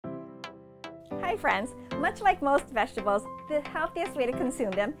Hi friends, much like most vegetables, the healthiest way to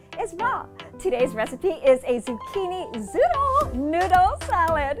consume them is raw. Today's recipe is a zucchini zoodle noodle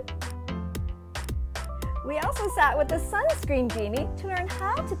salad. We also sat with the Sunscreen genie to learn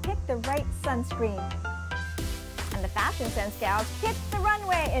how to pick the right sunscreen. And the Fashion Sense gals hit the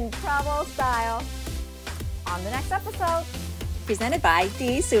runway in travel style. On the next episode. Presented by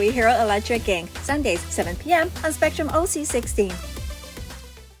the Superhero Electric Gang, Sundays 7 p.m. on Spectrum OC16.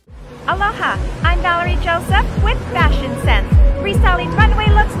 Aloha, I'm Valerie Joseph with Fashion Sense, restyling runway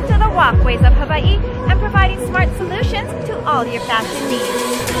looks to the walkways of Hawaii and providing smart solutions to all your fashion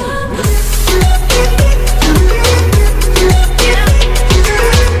needs.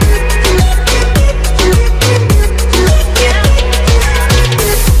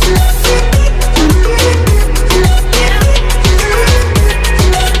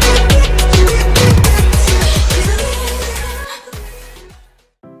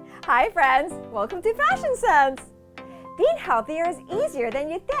 Hi friends, welcome to Fashion Sense! Being healthier is easier than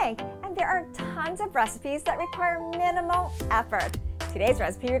you think, and there are tons of recipes that require minimal effort. Today's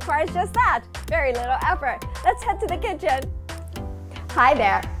recipe requires just that, very little effort. Let's head to the kitchen. Hi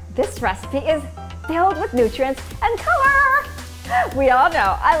there, this recipe is filled with nutrients and color! We all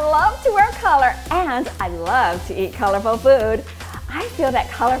know I love to wear color and I love to eat colorful food. I feel that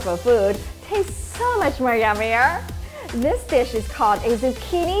colorful food tastes so much more yummier. This dish is called a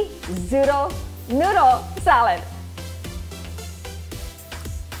zucchini zoodle noodle salad.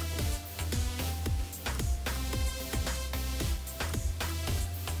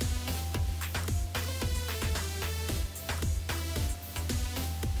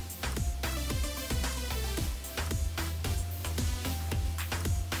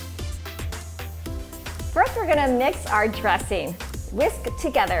 First, we're gonna mix our dressing. Whisk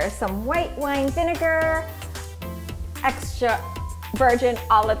together some white wine vinegar, extra virgin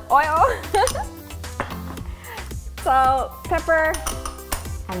olive oil, salt, pepper,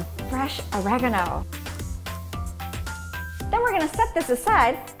 and fresh oregano. Then we're gonna set this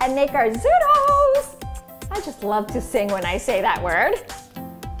aside and make our zoodles. I just love to sing when I say that word.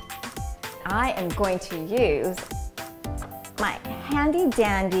 I am going to use my handy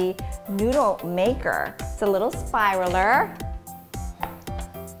dandy noodle maker. It's a little spiraler.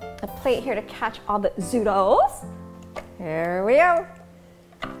 A plate here to catch all the zoodles. Here we go.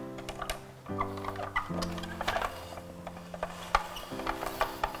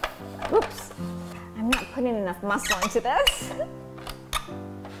 Oops, I'm not putting enough muscle into this.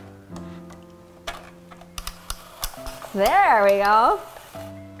 There we go.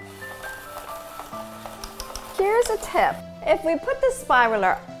 Here's a tip. If we put the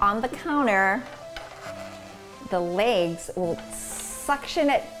spiraler on the counter, the legs will suction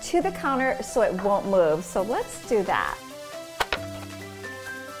it to the counter so it won't move. So let's do that.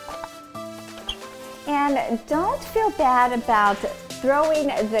 And don't feel bad about throwing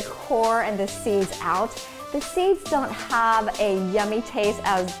the core and the seeds out. The seeds don't have a yummy taste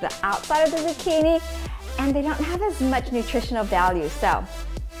as the outside of the zucchini, and they don't have as much nutritional value. So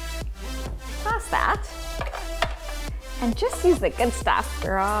toss that. And just use the good stuff.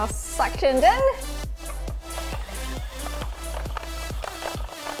 They're all suctioned in.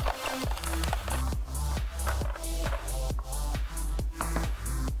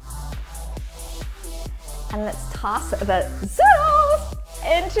 And let's toss the zoodles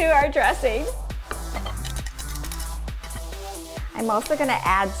into our dressing. I'm also gonna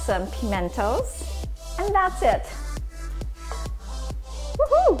add some pimentos, and that's it.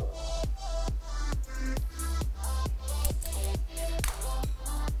 Woohoo!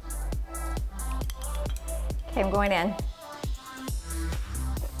 Okay, I'm going in.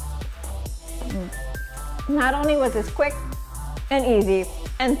 Not only was this quick and easy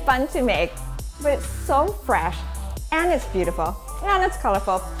and fun to make, but it's so fresh, and it's beautiful, and it's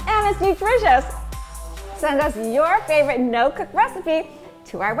colorful, and it's nutritious. Send us your favorite no-cook recipe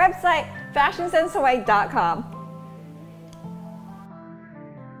to our website, fashionsensehawaii.com.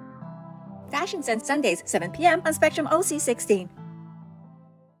 Fashion Sense Sundays 7 p.m. on Spectrum OC16.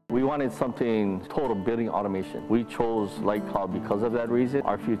 We wanted something total building automation. We chose Light Cloud because of that reason.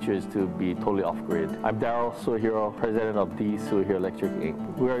 Our future is to be totally off-grid. I'm Daryl Superhero, president of the Superhero Electric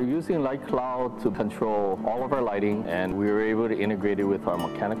Inc. We are using Light Cloud to control all of our lighting, and we were able to integrate it with our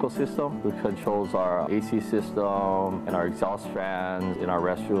mechanical system, which controls our AC system and our exhaust fans in our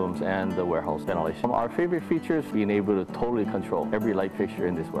restrooms and the warehouse ventilation. Our favorite feature is being able to totally control every light fixture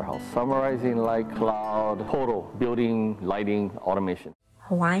in this warehouse. Summarizing Light Cloud, total building lighting automation.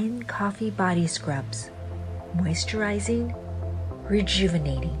 Hawaiian coffee body scrubs, moisturizing,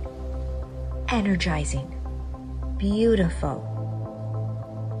 rejuvenating, energizing, beautiful.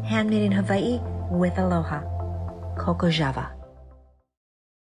 Handmade in Hawaii with aloha. Coco Java.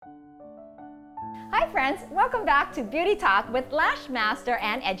 Hi friends, welcome back to Beauty Talk with lash master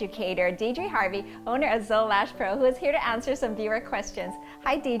and educator Deidre Harvey, owner of Zoe Lash Pro, who is here to answer some viewer questions.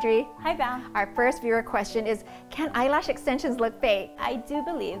 Hi Deidre. Hi Val. Our first viewer question is, can eyelash extensions look fake? I do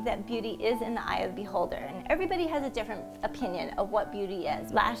believe that beauty is in the eye of the beholder, and everybody has a different opinion of what beauty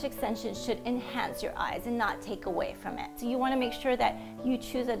is. Lash extensions should enhance your eyes and not take away from it. So you want to make sure that you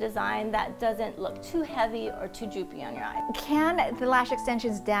choose a design that doesn't look too heavy or too droopy on your eye. Can the lash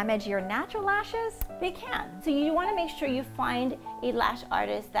extensions damage your natural lashes? They can. So you want to make sure you find a lash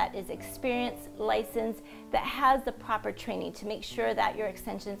artist that is experienced, licensed, that has the proper training to make sure that your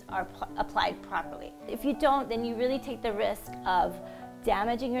extensions are applied properly. If you don't, then you really take the risk of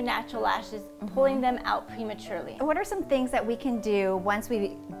damaging your natural lashes, pulling them out prematurely. What are some things that we can do once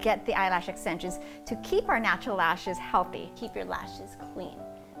we get the eyelash extensions to keep our natural lashes healthy? Keep your lashes clean,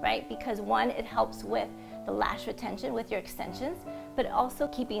 right? Because one, it helps with the lash retention with your extensions, but also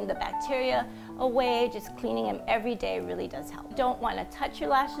keeping the bacteria away. Just cleaning them every day really does help. You don't want to touch your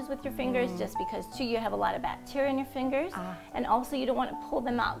lashes with your fingers just because you have a lot of bacteria in your fingers, and also you don't want to pull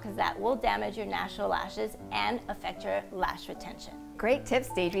them out because that will damage your natural lashes and affect your lash retention. Great tips,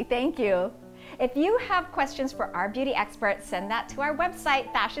 Deidre, thank you. If you have questions for our beauty experts, send that to our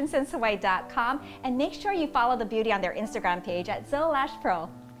website, fashionsenshawaii.com, and make sure you follow the beauty on their Instagram page at Zoe Lash Pro.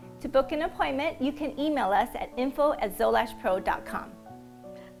 To book an appointment, you can email us at info@zoelashpro.com.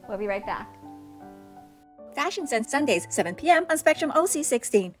 We'll be right back. Fashion Sense Sundays, 7 p.m. on Spectrum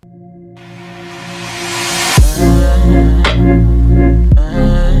OC16.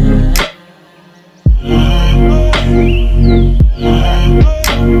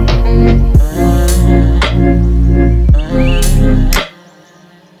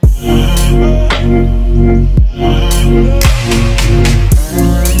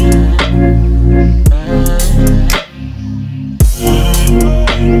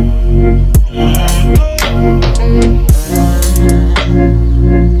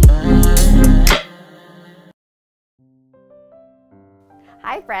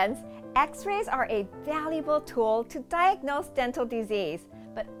 Hi friends, X-rays are a valuable tool to diagnose dental disease,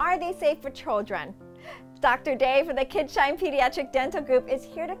 but are they safe for children? Dr. Dave from the KidShine Pediatric Dental Group is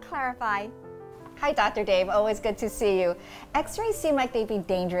here to clarify. Hi Dr. Dave, always good to see you. X-rays seem like they'd be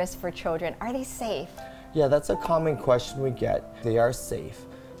dangerous for children. Are they safe? Yeah, that's a common question we get. They are safe.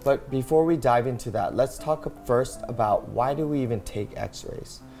 But before we dive into that, let's talk first about why do we even take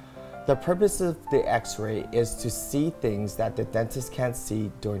X-rays? The purpose of the X-ray is to see things that the dentist can't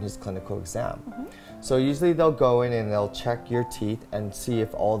see during his clinical exam. So usually they'll go in and they'll check your teeth and see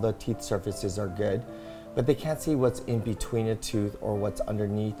if all the teeth surfaces are good, but they can't see what's in between a tooth or what's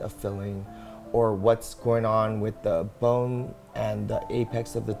underneath a filling or what's going on with the bone and the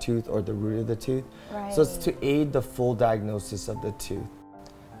apex of the tooth or the root of the tooth. Right. So it's to aid the full diagnosis of the tooth.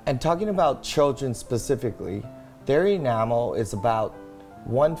 And talking about children specifically, their enamel is about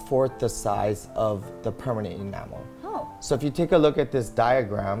 1/4 the size of the permanent enamel. So if you take a look at this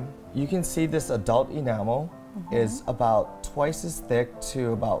diagram, you can see this adult enamel is about twice as thick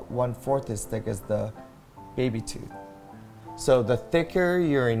to about 1/4 as thick as the baby tooth. So the thicker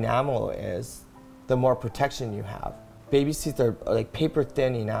your enamel is, the more protection you have. Baby teeth are like paper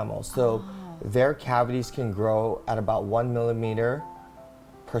thin enamel, so their cavities can grow at about 1 millimeter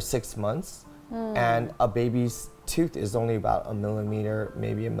per 6 months, and a baby's tooth is only about 1 millimeter,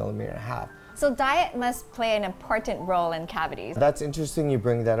 maybe 1.5 millimeters. So diet must play an important role in cavities. That's interesting you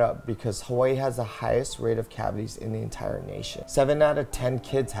bring that up because Hawaii has the highest rate of cavities in the entire nation. 7 out of 10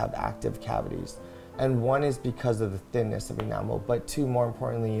 kids have active cavities. And one is because of the thinness of enamel, but two, more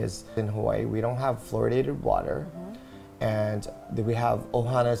importantly, is in Hawaii, we don't have fluoridated water, and we have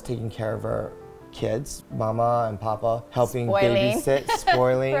Ohanas taking care of our kids, mama and papa helping babysit,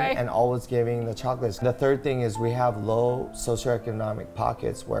 spoiling, Right. and always giving the chocolates. The third thing is we have low socioeconomic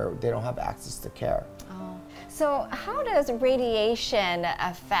pockets where they don't have access to care. So how does radiation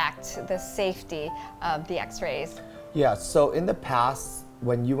affect the safety of the X-rays? Yeah, so in the past,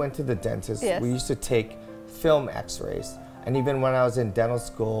 when you went to the dentist, Yes. we used to take film X-rays. And even when I was in dental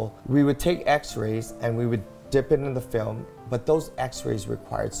school, we would take X-rays and we would dip it in the film, but those X-rays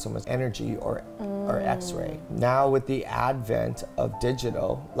required so much energy or X-ray. Now with the advent of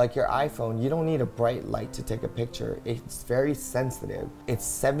digital, like your iPhone, you don't need a bright light to take a picture. It's very sensitive. It's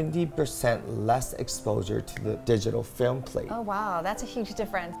 70% less exposure to the digital film plate. Oh wow, that's a huge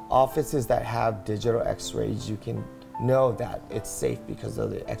difference. Offices that have digital X-rays, you can know that it's safe because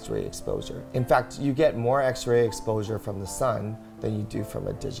of the X-ray exposure. In fact, you get more X-ray exposure from the sun than you do from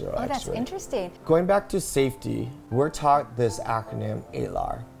a digital X-ray. Oh, that's interesting. Going back to safety, we're taught this acronym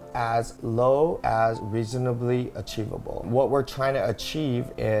ALAR. as low as reasonably achievable. What we're trying to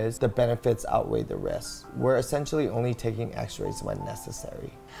achieve is the benefits outweigh the risks. We're essentially only taking x-rays when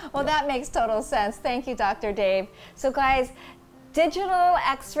necessary. Well, that makes total sense. Thank you, Dr. Dave. So guys, digital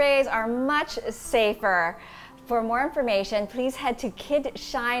x-rays are much safer. For more information, please head to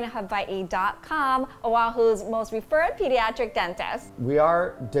kidshinehawaii.com, Oahu's most referred pediatric dentist. We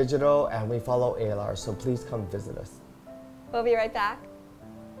are digital and we follow ALR, so please come visit us. We'll be right back.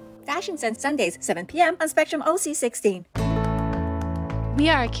 Fashion Sense Sundays, 7 p.m. on Spectrum OC16. We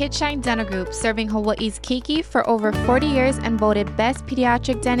are a KidShine dental group serving Hawaii's keiki for over 40 years and voted Best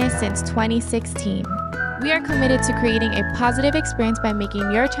Pediatric Dentist since 2016. We are committed to creating a positive experience by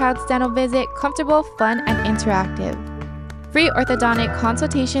making your child's dental visit comfortable, fun, and interactive. Free orthodontic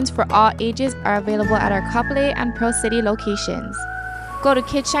consultations for all ages are available at our Kapolei and Pearl City locations. Go to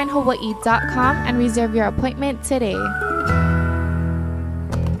kidshinehawaii.com and reserve your appointment today.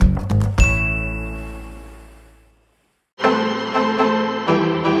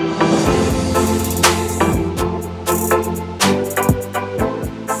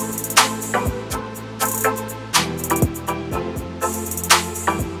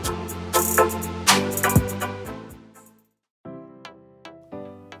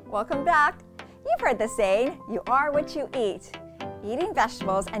 Welcome back. You've heard the saying, you are what you eat. Eating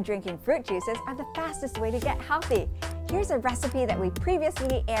vegetables and drinking fruit juices are the fastest way to get healthy. Here's a recipe that we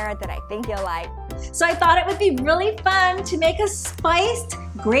previously aired that I think you'll like. So I thought it would be really fun to make a spiced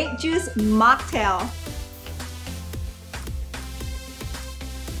grape juice mocktail.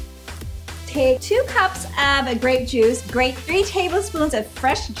 Take 2 cups of grape juice, grate 3 tablespoons of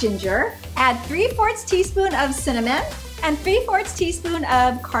fresh ginger, add 3/4 teaspoon of cinnamon, and 3/4 teaspoon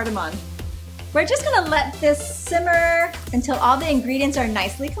of cardamom. We're just gonna let this simmer until all the ingredients are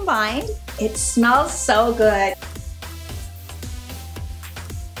nicely combined. It smells so good.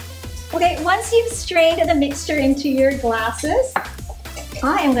 Okay, once you've strained the mixture into your glasses,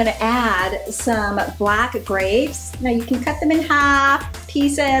 I am gonna add some black grapes. Now you can cut them in half,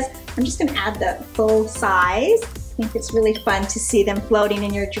 pieces. I'm just gonna add the full size. I think it's really fun to see them floating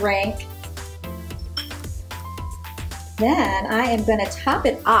in your drink. Then I am going to top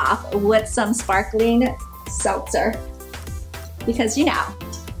it off with some sparkling seltzer because, you know,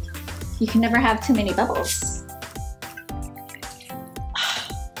 you can never have too many bubbles.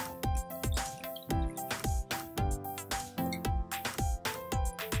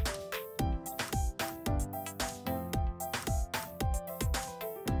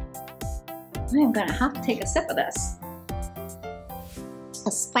 I'm going to have to take a sip of this. A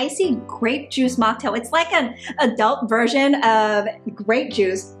spicy grape juice mocktail. It's like an adult version of grape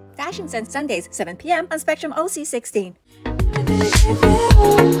juice. Fashion Sense Sundays, 7 p.m. on Spectrum OC16.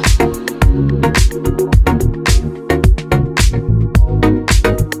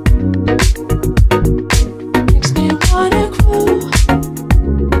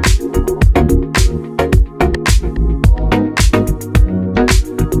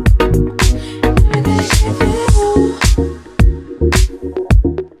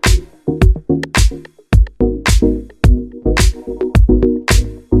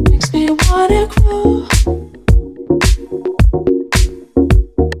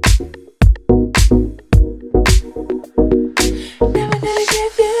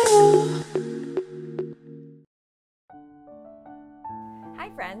 Hi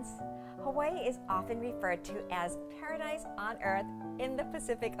friends. Hawaii is often referred to as paradise on earth in the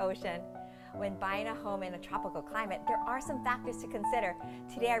Pacific Ocean. When buying a home in a tropical climate, there are some factors to consider.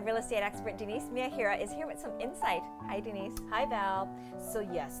 Today, our real estate expert Denise Miyahira is here with some insight. Hi Denise. Hi Val. So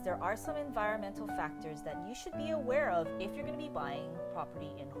yes, there are some environmental factors that you should be aware of if you're going to be buying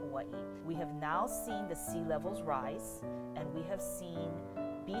property in Hawaii. We have now seen the sea levels rise, and we have seen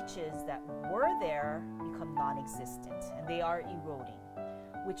beaches that were there become non-existent, and they are eroding,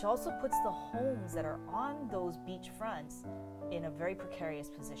 which also puts the homes that are on those beach fronts in a very precarious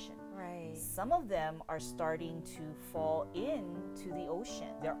position. Right. Some of them are starting to fall into the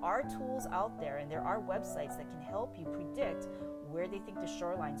ocean. There are tools out there and there are websites that can help you predict where they think the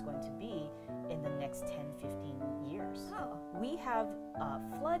shoreline is going to be in the next 10, 15 years. Oh. We have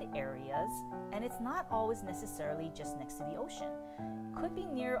flood areas, and it's not always necessarily just next to the ocean. Could be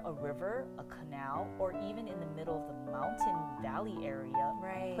near a river, a canal, or even in the middle of the mountain valley area.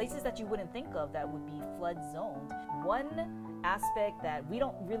 Right. Places that you wouldn't think of that would be flood zoned. One aspect that we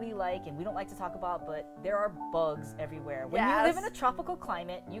don't really like and we don't like to talk about, but there are bugs everywhere. When you live in a tropical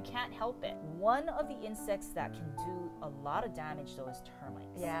climate, you can't help it. One of the insects that can do a lot of damage though is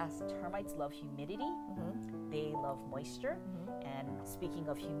termites. Yes. Termites love humidity. They love moisture. And speaking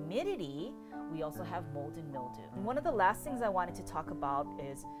of humidity, We also have mold and mildew. And one of the last things I wanted to talk about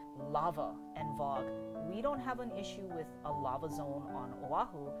is lava and fog. We don't have an issue with a lava zone on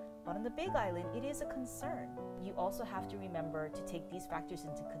Oahu, but on the Big Island, it is a concern. You also have to remember to take these factors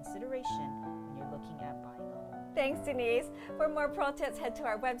into consideration when you're looking at buying a home. Thanks, Denise. For more pro tips, head to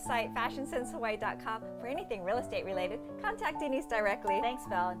our website, fashionsenshawaii.com. For anything real estate related, contact Denise directly. Thanks,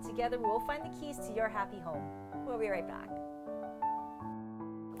 Val, and together we will find the keys to your happy home. We'll be right back.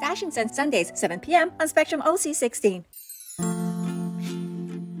 Fashion Sense Sundays, 7 p.m. on Spectrum OC16.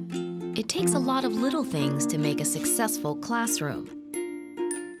 It takes a lot of little things to make a successful classroom.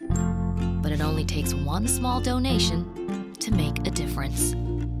 But it only takes one small donation to make a difference.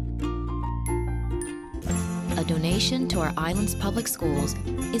 A donation to our island's public schools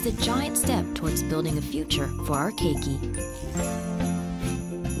is a giant step towards building a future for our keiki.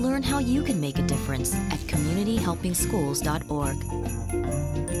 Learn how you can make a difference at communityhelpingschools.org.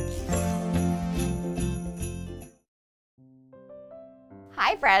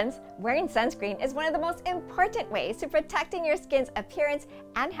 Hi friends! Wearing sunscreen is one of the most important ways to protecting your skin's appearance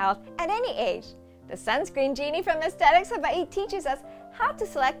and health at any age. The Sunscreen Genie from Aesthetics Hawaii teaches us how to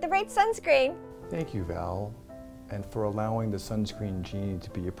select the right sunscreen. Thank you, Val, and for allowing the Sunscreen Genie to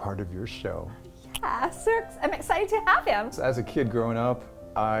be a part of your show. Yeah, sir, I'm excited to have him. As a kid growing up,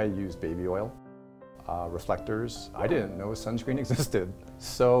 I used baby oil, reflectors. I didn't know sunscreen existed.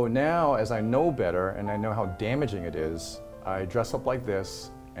 So now, as I know better and I know how damaging it is, I dress up like this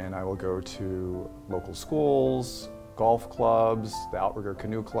and I will go to local schools, golf clubs, the Outrigger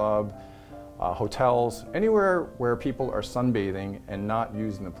Canoe Club, hotels, anywhere where people are sunbathing and not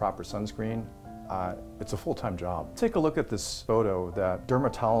using the proper sunscreen. It's a full-time job. Take a look at this photo that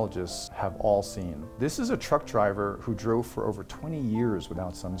dermatologists have all seen. This is a truck driver who drove for over 20 years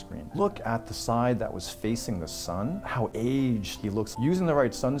without sunscreen. Look at the side that was facing the sun, how aged he looks. Using the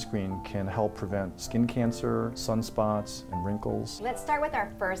right sunscreen can help prevent skin cancer, sunspots, and wrinkles. Let's start with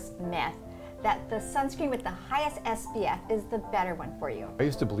our first myth, that the sunscreen with the highest SPF is the better one for you. I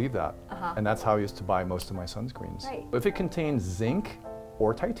used to believe that, and that's how I used to buy most of my sunscreens. Right. If it contains zinc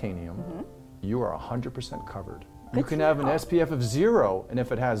or titanium, you are 100% covered. You can have an SPF of 0, and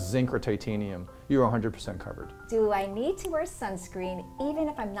if it has zinc or titanium, you're 100% covered. Do I need to wear sunscreen even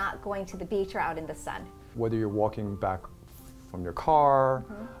if I'm not going to the beach or out in the sun? Whether you're walking back from your car,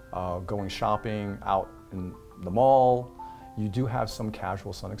 going shopping out in the mall, you do have some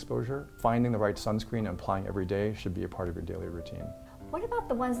casual sun exposure. Finding the right sunscreen and applying every day should be a part of your daily routine. What about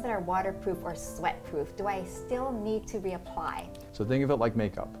the ones that are waterproof or sweat-proof? Do I still need to reapply? So think of it like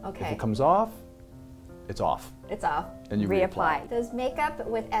makeup. Okay. If it comes off, it's off. It's off. And you reapply. Does makeup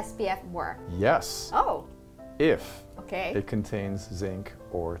with SPF work? Yes. Oh. If okay. It contains zinc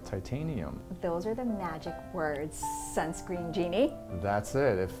or titanium. Those are the magic words, Sunscreen Genie. That's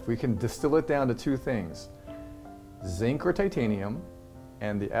it. If we can distill it down to two things, zinc or titanium,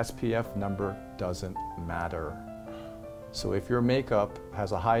 and the SPF number doesn't matter. So if your makeup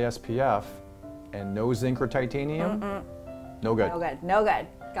has a high SPF and no zinc or titanium, no good. No good, no good.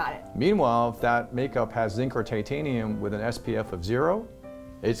 Got it. Meanwhile, if that makeup has zinc or titanium with an SPF of 0,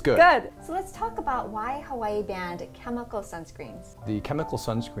 it's good. Good. So let's talk about why Hawaii banned chemical sunscreens. The chemical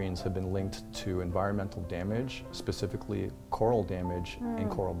sunscreens have been linked to environmental damage, specifically coral damage and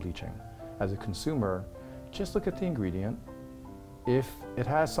coral bleaching. As a consumer, just look at the ingredient. If it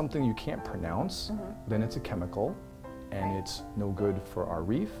has something you can't pronounce, then it's a chemical, and it's no good for our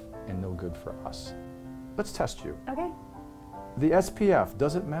reef and no good for us. Let's test you. Okay. The SPF,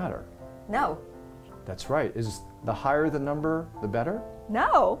 does it matter? No. That's right. Is the higher the number, the better?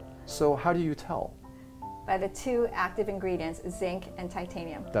 No. So how do you tell? By the two active ingredients, zinc and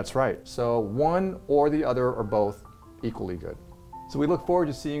titanium. That's right. So one or the other or both equally good. So we look forward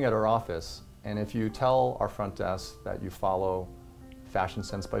to seeing you at our office. And if you tell our front desk that you follow Fashion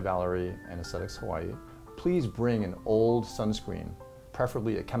Sense by Valerie and Aesthetics Hawaii, please bring an old sunscreen,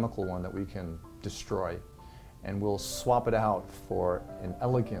 preferably a chemical one that we can destroy, and we'll swap it out for an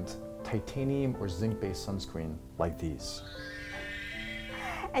elegant titanium or zinc-based sunscreen like these.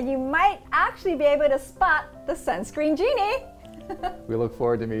 And you might actually be able to spot the Sunscreen Genie. We look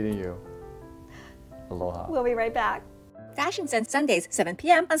forward to meeting you. Aloha. We'll be right back. Fashion Sense Sundays, 7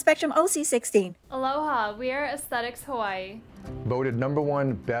 p.m. on Spectrum OC16. Aloha, we are Aesthetics Hawaii. Voted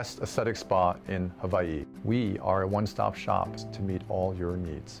 #1 best aesthetic spa in Hawaii. We are a one-stop shop to meet all your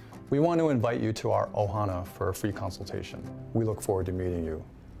needs. We want to invite you to our ohana for a free consultation. We look forward to meeting you.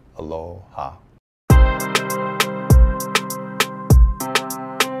 Aloha.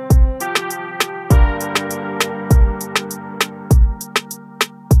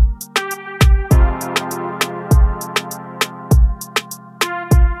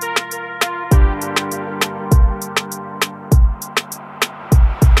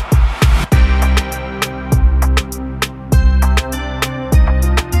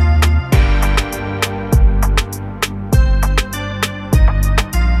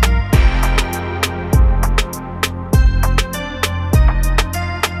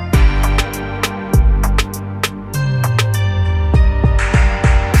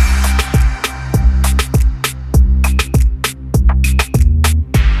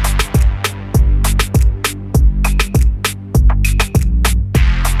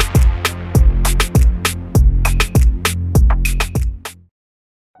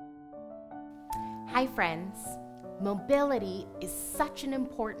 friends, mobility is such an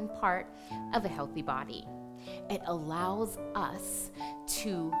important part of a healthy body. It allows us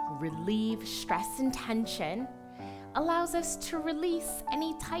to relieve stress and tension, allows us to release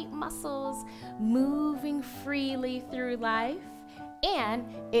any tight muscles, moving freely through life, and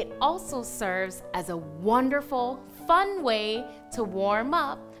it also serves as a wonderful, fun way to warm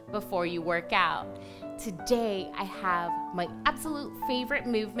up before you work out. Today, I have my absolute favorite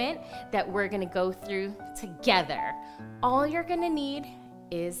movement that we're gonna go through together. All you're gonna need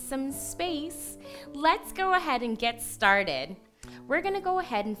is some space. Let's go ahead and get started. We're gonna go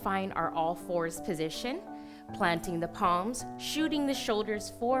ahead and find our all fours position, planting the palms, shooting the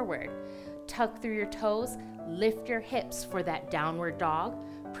shoulders forward. Tuck through your toes, lift your hips for that downward dog.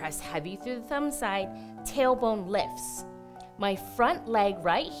 Press heavy through the thumb side, tailbone lifts. My front leg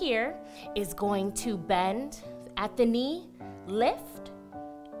right here is going to bend at the knee, lift,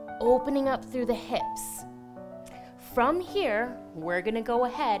 opening up through the hips. From here, we're gonna go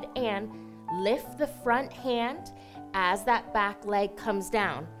ahead and lift the front hand as that back leg comes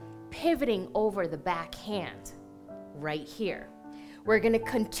down, pivoting over the back hand right here. We're gonna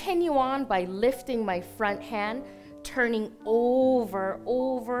continue on by lifting my front hand, turning over,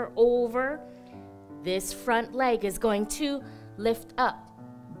 over, over. This front leg is going to lift up,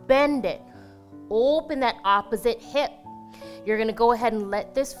 bend it, open that opposite hip. You're gonna go ahead and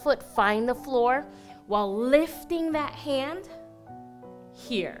let this foot find the floor while lifting that hand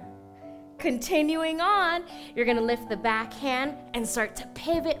here. Continuing on, you're gonna lift the back hand and start to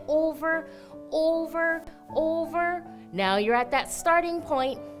pivot over, over, over. Now you're at that starting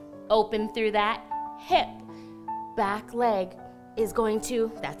point. Open through that hip. Back leg is going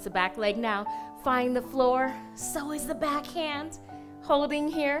to, that's the back leg now, find the floor. So is the back hand. Holding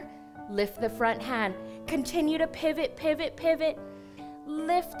here, lift the front hand. Continue to pivot, pivot, pivot.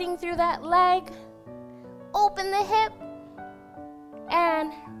 Lifting through that leg. Open the hip.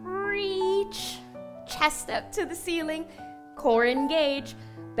 And reach. Chest up to the ceiling. Core engage.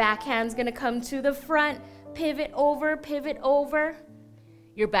 Back hand's gonna come to the front. Pivot over, pivot over.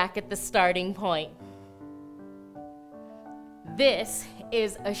 You're back at the starting point. This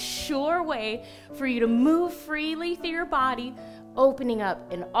is a sure way for you to move freely through your body, opening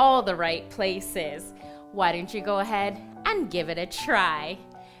up in all the right places. Why don't you go ahead and give it a try?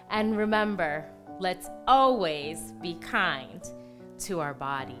 And remember, let's always be kind to our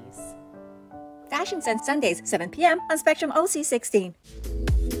bodies. Fashion Sense Sundays, 7 p.m. on Spectrum OC16.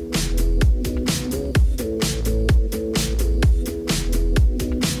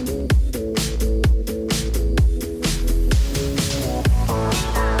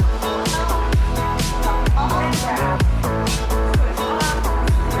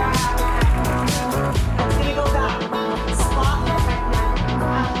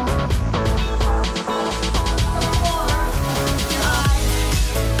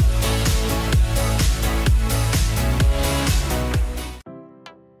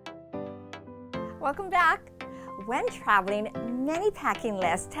 Welcome back. When traveling, many packing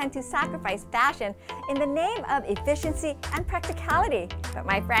lists tend to sacrifice fashion in the name of efficiency and practicality. But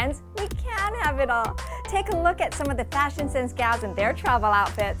my friends, we can have it all. Take a look at some of the Fashion Sense gals in their travel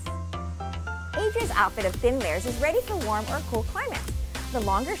outfits. Adria's outfit of thin layers is ready for warm or cool climates. The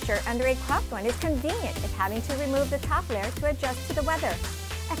longer shirt under a cropped one is convenient if having to remove the top layer to adjust to the weather.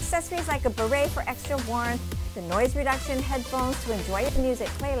 Accessories like a beret for extra warmth, the noise reduction headphones to enjoy your music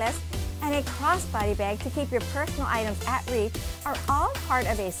playlist, and a crossbody bag to keep your personal items at reach are all part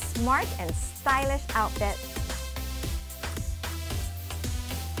of a smart and stylish outfit.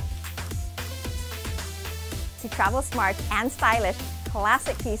 To travel smart and stylish,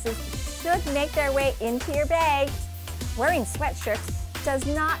 classic pieces should make their way into your bag. Wearing sweatshirts does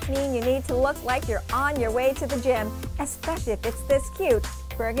not mean you need to look like you're on your way to the gym, especially if it's this cute.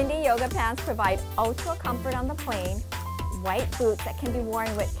 Burgundy yoga pants provide ultra comfort on the plane, white boots that can be worn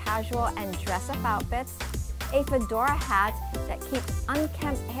with casual and dress-up outfits, a fedora hat that keeps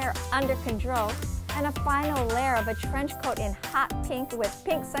unkempt hair under control, and a final layer of a trench coat in hot pink with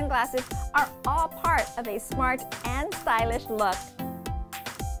pink sunglasses are all part of a smart and stylish look.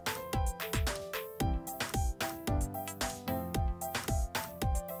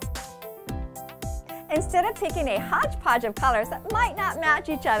 Instead of picking a hodgepodge of colors that might not match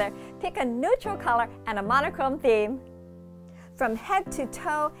each other, pick a neutral color and a monochrome theme. From head to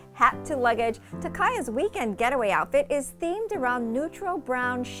toe, hat to luggage, Takaya's weekend getaway outfit is themed around neutral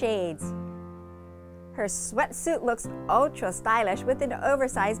brown shades. Her sweatsuit looks ultra stylish with an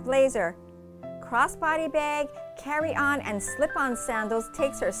oversized blazer. Crossbody bag, carry-on, and slip-on sandals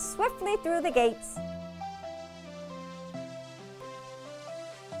takes her swiftly through the gates.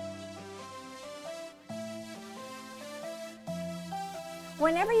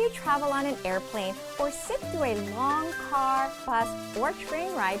 whenever you travel on an airplane or sit through a long car, bus, or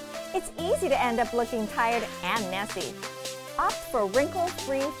train ride, it's easy to end up looking tired and messy. Opt for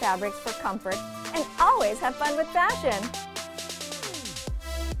wrinkle-free fabrics for comfort and always have fun with fashion.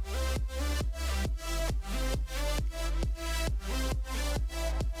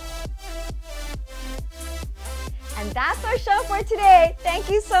 And that's our show for today. Thank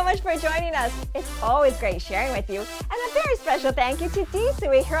you so much for joining us. It's always great sharing with you. And a very special thank you to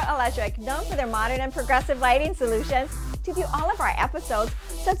D-Sui Hero Electric, known for their modern and progressive lighting solutions. To view all of our episodes,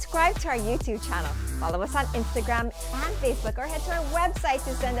 subscribe to our YouTube channel. Follow us on Instagram and Facebook, or head to our website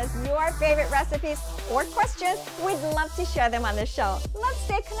to send us your favorite recipes or questions. We'd love to share them on the show. Let's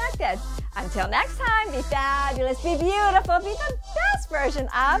stay connected. Until next time, be fabulous, be beautiful, be the best version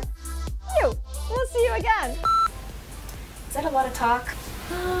of you. We'll see you again. Is that a lot of talk?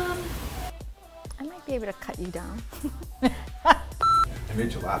 I might be able to cut you down. I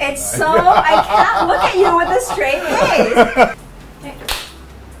made you laugh. It's so, I can't look at you with a straight face.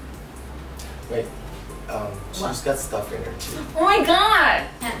 Wait, she's got stuff in her too. Oh my God.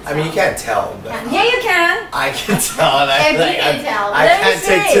 I mean, you can't tell, but Yeah, you can. I can tell. And If you can tell. I can't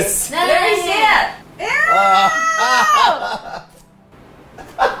take this. Let me see it.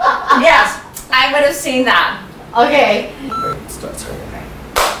 Yes, I would have seen that. Okay. Wait, start turning.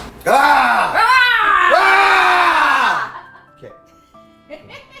 Ah! Ah! Okay.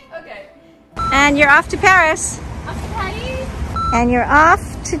 Okay. And you're off to Paris. Off to Paris. And you're off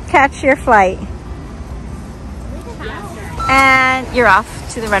to catch your flight. And you're off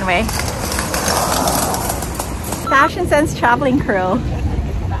to the runway. Fashion Sense traveling crew.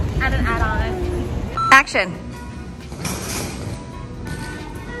 Add an add-on. Action.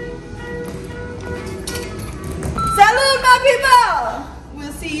 Salud, my people!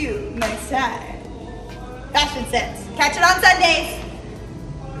 We'll see you next time. Fashion Sense. Catch it on Sundays.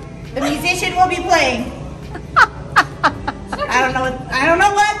 The musician will be playing. I don't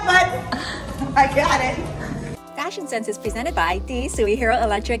know what, but I got it. Fashion Sense is presented by D-Sui Hero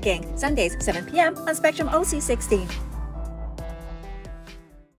Electric Inc. Sundays, 7 p.m. on Spectrum OC16.